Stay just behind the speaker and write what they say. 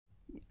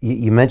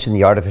You mentioned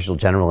the artificial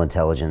general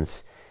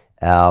intelligence,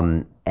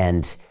 and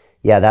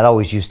yeah, that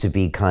always used to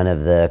be kind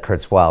of the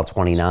Kurzweil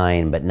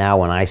 29. But now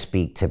when I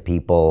speak to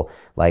people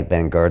like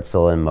Ben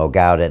Goertzel and Mo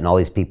Gaudet and all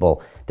these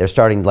people, they're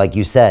starting, like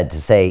you said, to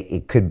say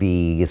it could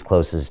be as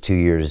close as 2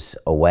 years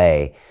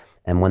away.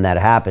 And when that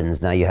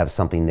happens, now you have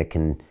something that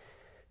can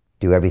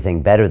do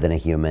everything better than a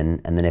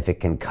human. And then if it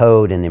can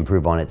code and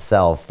improve on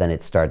itself, then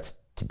it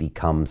starts to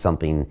become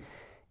something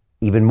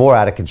even more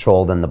out of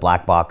control than the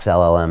black box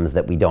LLMs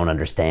that we don't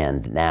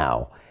understand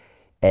now.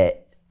 And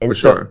For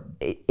so sure.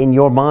 in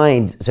your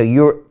mind,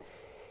 so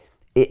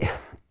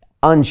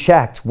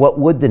unchecked, what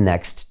would the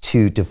next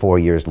 2 to 4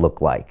 years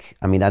look like?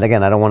 I mean, and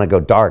again, I don't want to go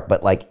dark,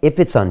 but like if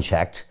it's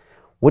unchecked,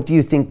 what do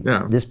you think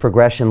this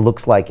progression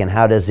looks like, and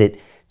how does it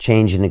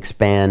change and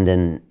expand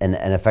and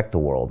affect the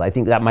world? I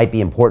think that might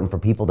be important for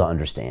people to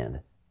understand.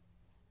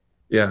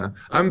 Yeah,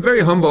 I'm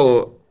very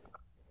humble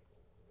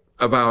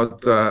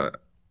about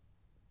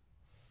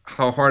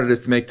how hard it is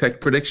to make tech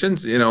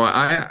predictions. You know,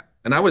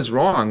 I was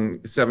wrong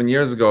 7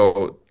 years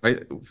ago,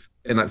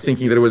 and I'm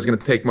thinking that it was going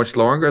to take much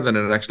longer than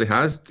it actually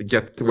has to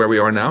get to where we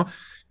are now.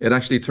 It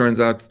actually turns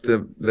out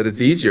that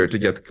it's easier to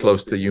get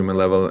close to human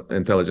level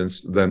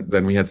intelligence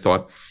than we had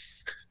thought.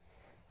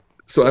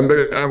 So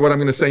what I'm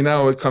going to say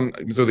now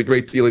comes with a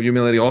great deal of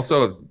humility,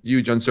 also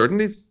huge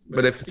uncertainties.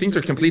 But if things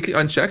are completely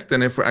unchecked,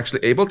 and if we're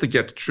actually able to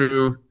get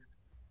true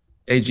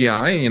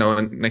AGI, you know,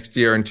 next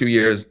year and 2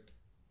 years,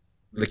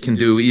 that can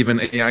do even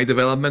AI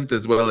development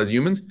as well as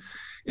humans,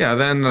 yeah,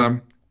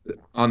 then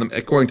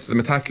according to the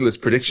Metaculus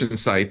prediction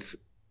site,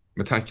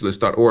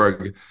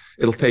 metaculus.org,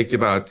 it'll take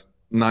about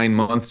 9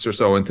 months or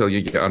so until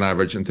you get, on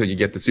average, until you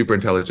get to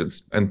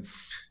superintelligence. And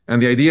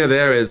the idea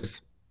there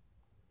is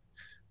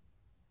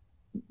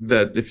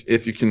that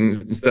if you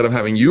can, instead of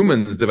having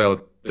humans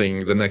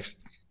developing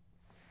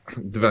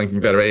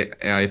better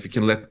AI, if you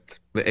can let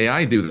the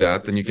AI do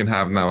that, then you can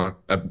have now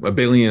a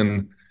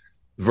billion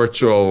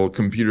virtual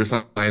computer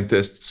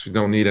scientists who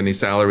don't need any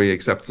salary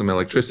except some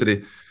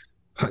electricity.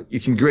 You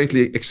can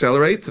greatly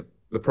accelerate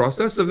the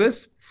process of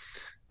this.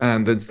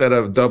 And instead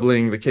of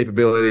doubling the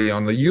capability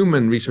on the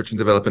human research and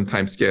development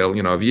timescale,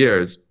 you know, of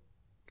years,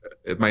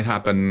 it might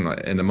happen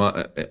in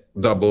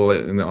double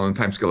on a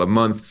timescale of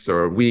months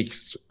or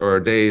weeks or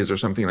days or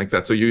something like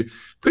that. So you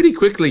pretty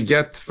quickly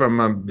get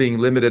from being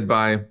limited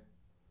by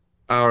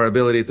our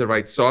ability to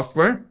write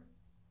software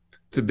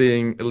to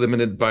being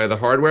limited by the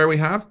hardware we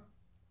have.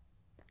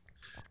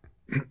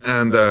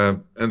 And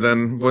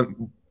then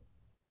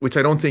which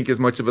I don't think is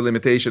much of a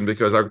limitation,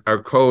 because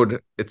our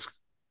code,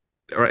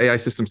 our AI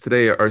systems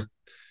today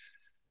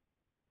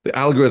the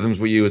algorithms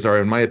we use are,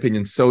 in my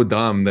opinion, so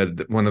dumb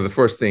that one of the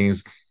first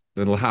things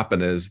that'll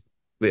happen is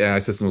the AI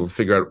system will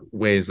figure out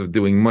ways of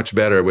doing much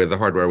better with the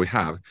hardware we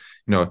have.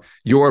 You know,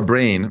 your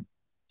brain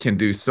can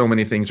do so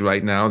many things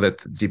right now that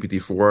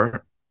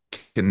GPT-4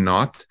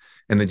 cannot,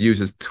 and it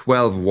uses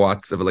 12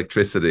 watts of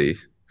electricity,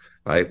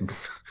 right?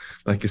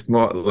 like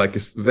a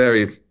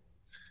very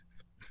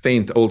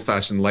faint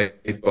old-fashioned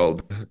light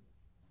bulb.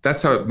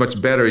 That's how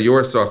much better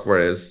your software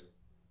is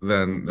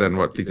than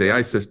what these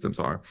AI systems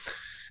are.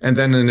 And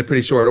then in a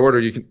pretty short order,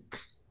 you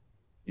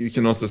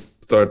can also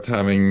start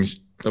having,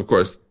 of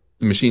course,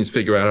 the machines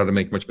figure out how to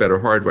make much better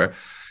hardware.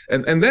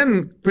 And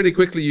then pretty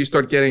quickly you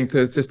start getting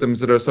to systems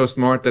that are so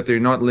smart that they're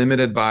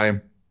limited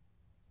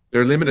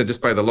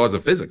just by the laws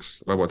of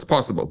physics, by what's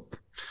possible.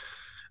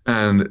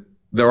 And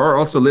there are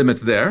also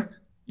limits there.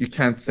 You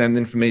can't send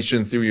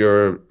information through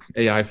your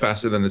AI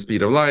faster than the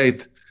speed of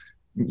light.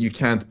 You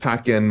can't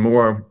pack in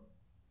more.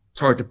 It's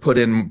hard to put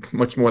in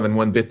much more than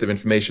 1 bit of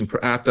information per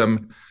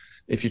atom.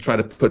 If you try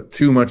to put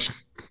too much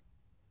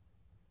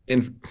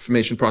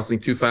information processing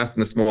too fast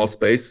in a small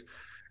space,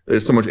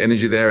 there's so much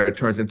energy there, it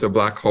turns into a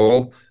black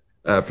hole.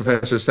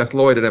 Professor Seth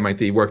Lloyd at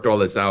MIT worked all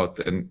this out,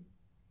 and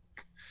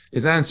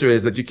his answer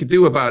is that you could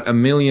do about a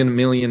million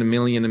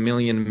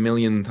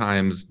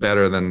times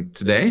better than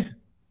today.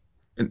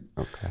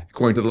 Okay.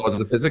 According to the laws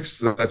of physics,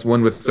 so that's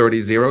 1 with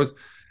 30 zeros,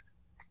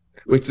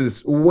 which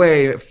is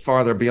way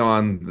farther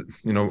beyond,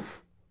 you know,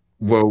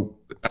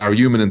 our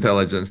human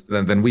intelligence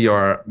than we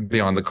are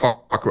beyond the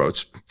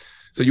cockroach.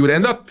 So you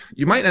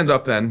might end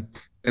up then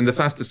in the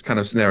fastest kind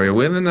of scenario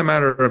within a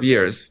matter of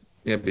years,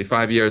 maybe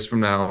 5 years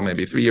from now,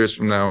 maybe 3 years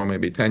from now,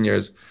 maybe 10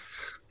 years,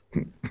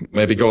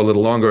 maybe go a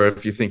little longer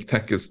if you think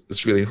tech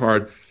is really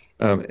hard.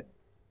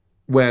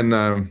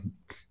 When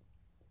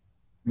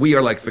we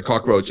are like the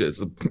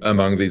cockroaches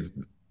among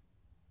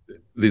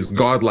these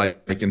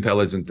godlike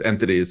intelligent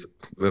entities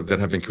that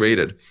have been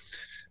created.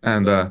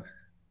 And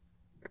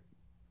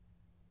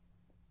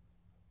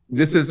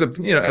this is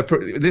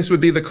this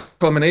would be the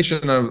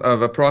culmination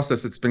of a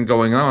process that's been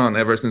going on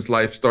ever since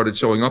life started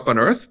showing up on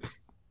Earth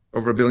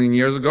over 1 billion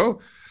years ago,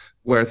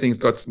 where things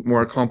got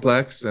more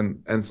complex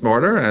and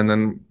smarter. And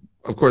then,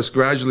 of course,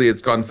 gradually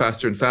it's gotten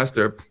faster and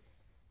faster,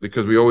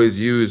 because we always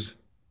use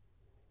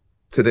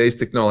today's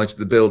technology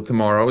to build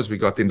tomorrow's. We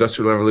got the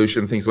Industrial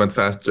Revolution, things went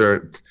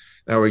faster.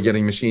 Now we're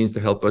getting machines to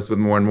help us with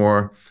more and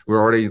more. We're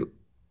already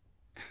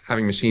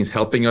having machines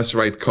helping us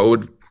write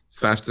code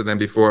faster than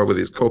before with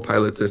these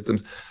co-pilot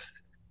systems.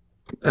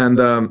 And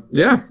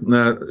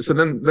so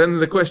then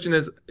the question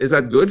is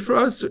that good for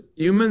us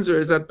humans, or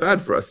is that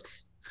bad for us?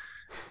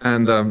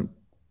 And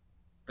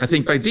I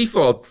think by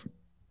default,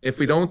 if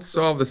we don't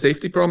solve the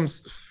safety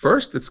problems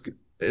first,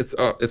 it's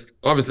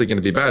obviously going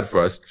to be bad for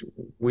us.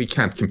 We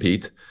can't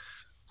compete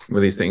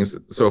with these things.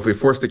 So if we're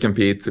forced to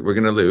compete, we're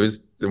going to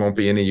lose. There won't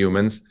be any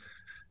humans.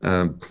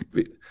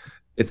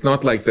 It's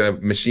not like the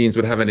machines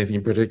would have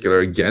anything particular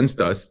against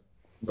us,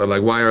 but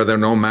like, why are there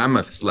no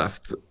mammoths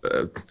left?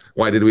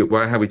 Why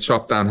have we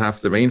chopped down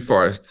half the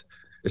rainforest?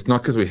 It's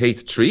not because we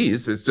hate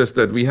trees. It's just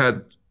that we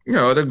had,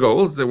 other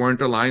goals that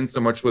weren't aligned so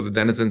much with the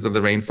denizens of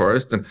the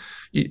rainforest. And,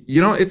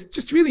 it's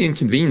just really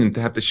inconvenient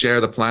to have to share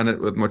the planet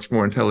with much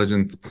more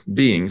intelligent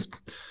beings.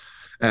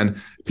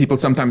 And people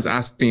sometimes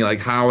ask me, like,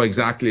 how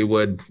exactly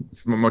would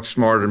much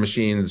smarter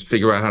machines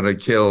figure out how to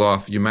kill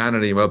off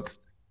humanity? Well,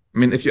 I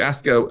mean, if you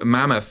ask a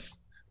mammoth,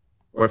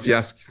 or if you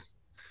ask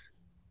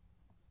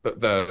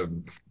the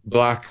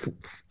black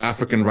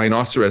African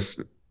rhinoceros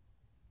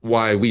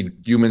why we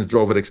humans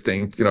drove it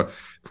extinct,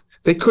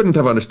 they couldn't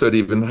have understood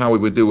even how we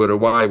would do it or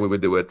why we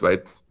would do it,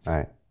 right?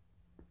 Right.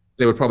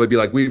 They would probably be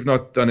like, we've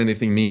not done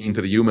anything mean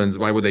to the humans.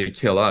 Why would they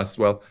kill us?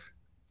 Well,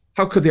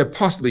 how could they have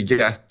possibly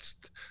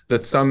guessed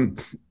that some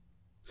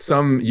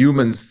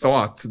humans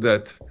thought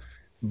that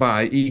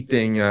by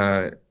eating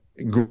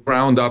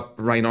ground up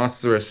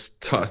rhinoceros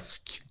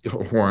tusk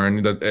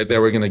horn, that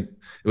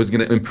it was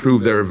gonna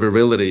improve their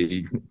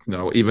virility,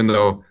 even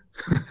though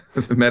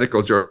the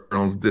medical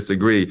journals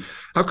disagree?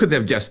 How could they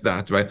have guessed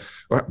that, right?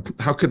 Or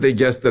how could they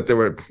guess that they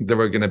were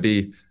going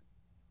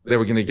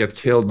to get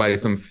killed by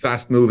some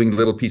fast-moving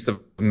little piece of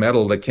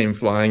metal that came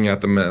flying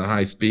at them at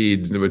high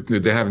speed?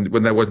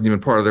 When that wasn't even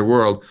part of their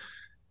world.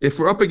 If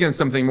we're up against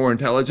something more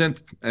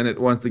intelligent and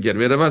it wants to get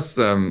rid of us,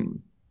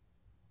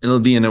 it'll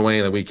be in a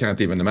way that we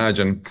can't even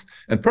imagine,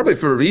 and probably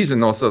for a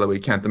reason also that we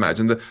can't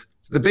imagine.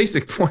 The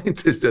basic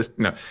point is just,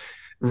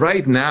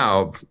 right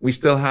now we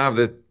still have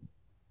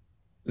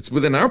it's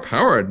within our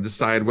power to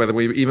decide whether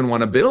we even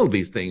want to build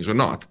these things or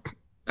not.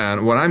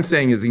 And what I'm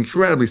saying is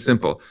incredibly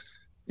simple.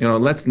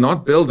 Let's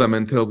not build them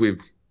until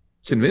we've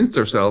convinced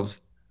ourselves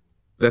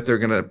that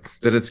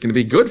it's gonna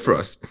be good for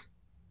us.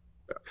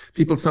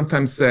 People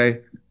sometimes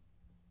say,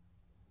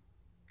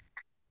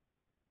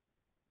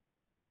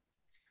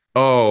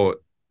 "Oh,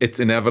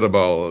 it's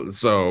inevitable,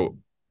 so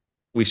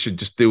we should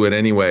just do it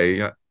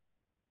anyway."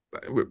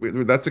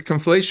 That's a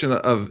conflation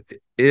of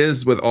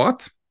is with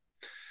ought.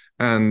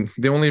 And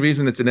the only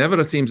reason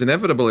seems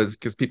inevitable is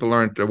because people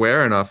aren't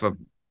aware enough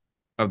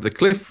of the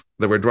cliff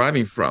that we're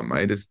driving from,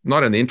 right? It's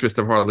not in the interest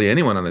of hardly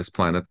anyone on this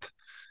planet,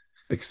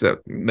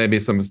 except maybe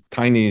some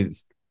tiny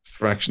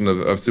fraction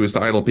of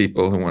suicidal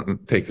people who want to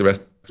take the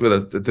rest with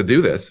us to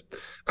do this.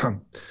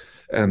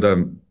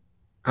 And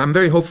I'm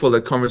very hopeful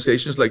that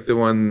conversations like the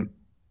one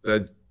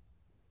that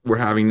we're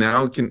having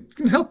now can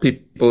help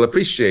people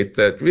appreciate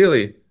that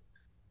really,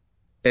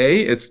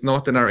 A, it's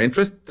not in our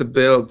interest to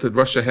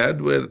rush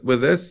ahead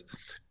with this.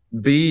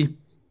 B,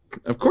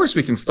 of course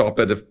we can stop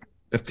it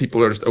if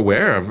people are just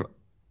aware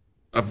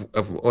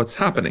of what's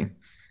happening.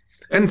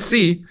 And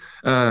C,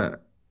 I'm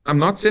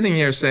not sitting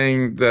here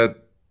saying that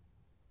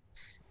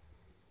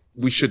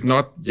we should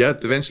not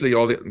get eventually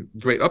all the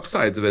great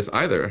upsides of this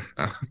either.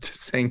 I'm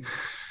just saying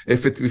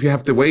if you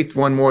have to wait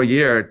one more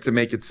year to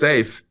make it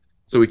safe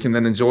so we can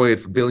then enjoy it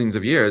for billions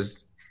of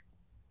years,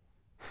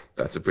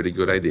 that's a pretty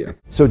good idea.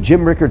 So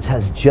Jim Rickards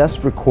has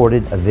just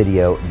recorded a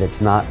video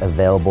that's not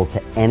available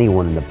to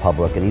anyone in the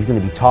public, and he's going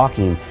to be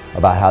talking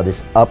about how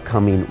this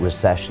upcoming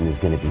recession is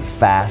going to be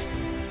fast,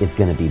 it's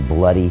going to be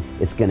bloody,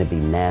 it's going to be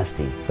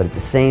nasty. But at the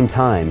same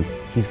time,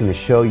 he's going to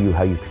show you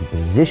how you can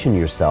position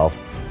yourself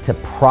to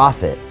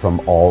profit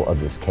from all of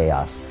this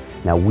chaos.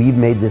 Now, we've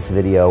made this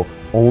video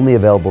only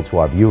available to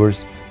our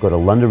viewers. Go to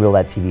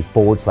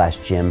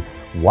londonreal.tv/Jim.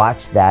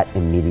 Watch that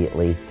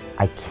immediately.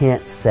 I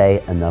can't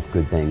say enough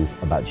good things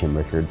about Jim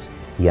Rickards.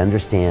 He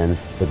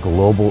understands the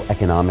global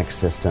economic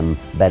system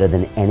better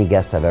than any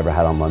guest I've ever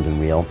had on London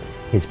Real.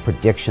 His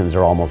predictions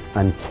are almost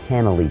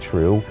uncannily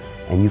true,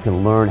 and you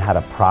can learn how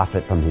to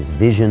profit from his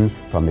vision,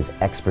 from his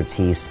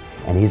expertise,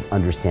 and his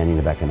understanding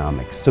of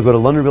economics. So go to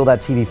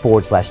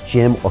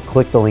londonreal.tv/Jim or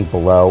click the link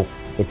below.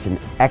 It's an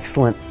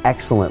excellent,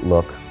 excellent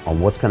look on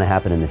what's going to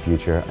happen in the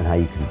future and how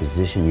you can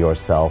position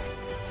yourself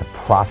to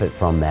profit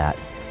from that.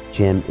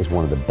 Jim is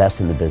one of the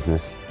best in the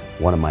business,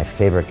 one of my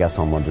favorite guests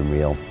on London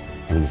Real,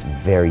 and he's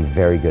very,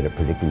 very good at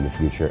predicting the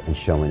future and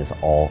showing us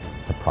all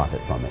to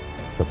profit from it.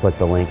 So click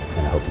the link,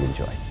 and I hope you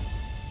enjoy.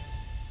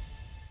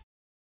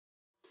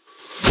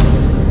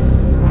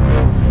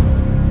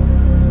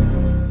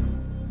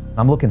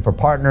 I'm looking for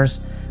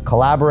partners,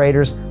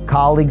 collaborators,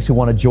 colleagues who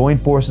want to join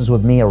forces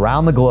with me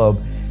around the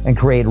globe and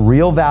create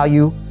real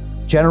value,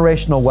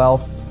 generational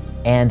wealth,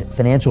 and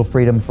financial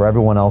freedom for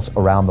everyone else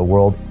around the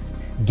world.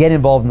 Get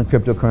involved in the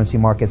cryptocurrency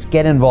markets,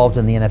 get involved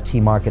in the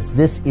NFT markets.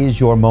 This is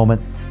your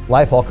moment.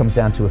 Life all comes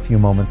down to a few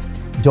moments.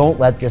 Don't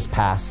let this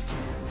pass.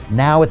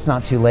 Now it's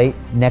not too late.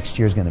 Next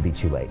year's going to be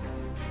too late.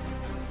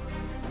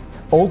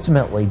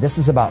 Ultimately, this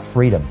is about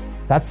freedom.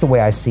 That's the way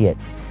I see it.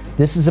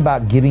 This is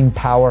about giving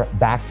power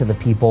back to the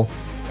people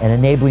and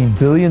enabling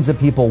billions of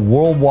people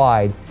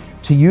worldwide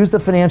to use the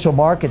financial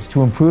markets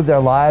to improve their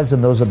lives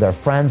and those of their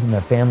friends and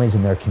their families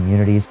and their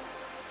communities.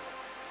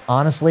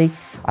 Honestly,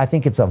 I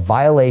think it's a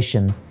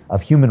violation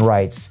of human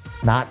rights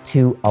not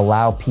to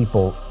allow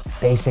people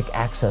basic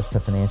access to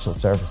financial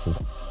services.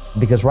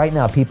 Because right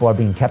now people are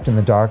being kept in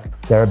the dark,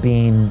 they're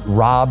being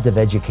robbed of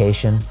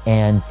education,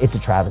 and it's a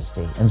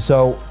travesty. And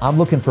so I'm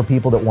looking for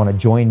people that want to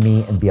join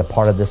me and be a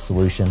part of this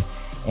solution.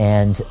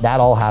 And that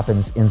all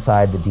happens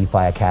inside the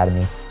DeFi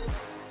Academy.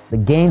 The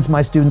gains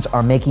my students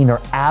are making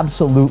are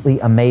absolutely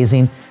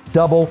amazing.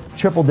 Double,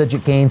 triple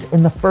digit gains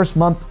in the first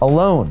month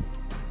alone.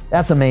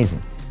 That's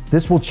amazing.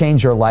 This will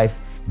change your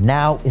life.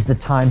 Now is the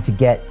time to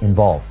get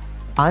involved.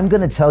 I'm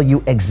going to tell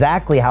you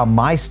exactly how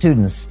my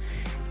students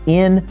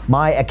in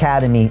my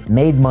academy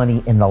made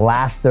money in the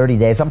last 30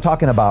 days. I'm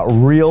talking about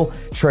real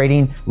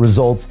trading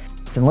results.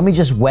 And let me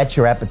just whet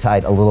your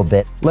appetite a little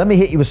bit. Let me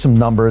hit you with some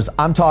numbers.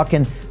 I'm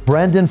talking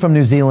Brendan from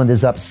New Zealand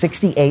is up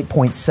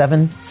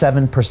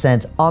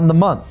 68.77% on the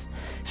month.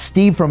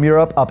 Steve from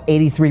Europe up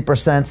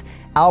 83%.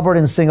 Albert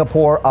in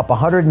Singapore up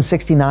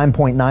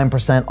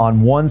 169.9%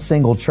 on one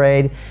single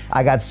trade.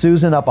 I got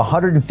Susan up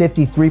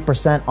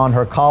 153% on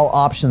her call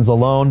options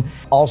alone,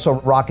 also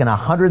rocking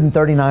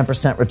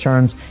 139%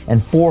 returns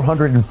and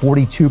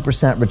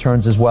 442%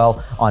 returns as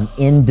well on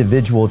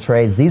individual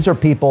trades. These are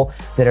people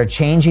that are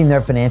changing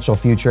their financial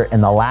future in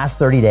the last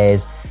 30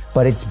 days,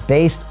 but it's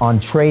based on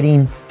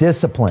trading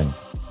discipline.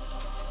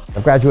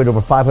 I've graduated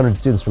over 500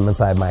 students from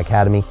inside my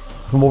academy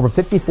from over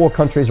 54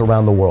 countries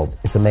around the world.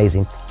 It's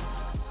amazing.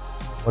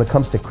 When it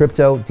comes to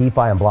crypto, DeFi,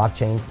 and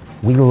blockchain,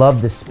 we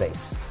love this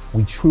space.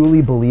 We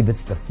truly believe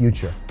it's the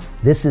future.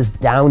 This is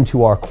down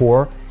to our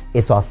core.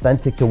 It's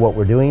authentic to what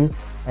we're doing,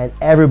 and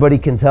everybody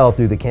can tell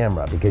through the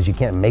camera because you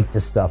can't make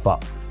this stuff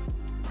up.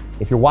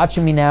 If you're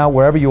watching me now,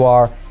 wherever you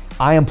are,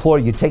 I implore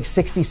you, take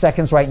 60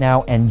 seconds right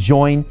now and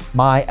join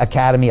my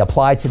academy.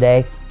 Apply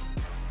today.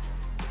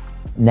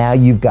 Now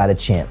you've got a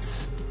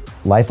chance.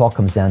 Life all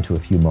comes down to a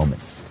few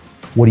moments.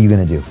 What are you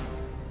going to do?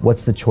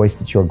 What's the choice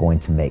that you're going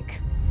to make?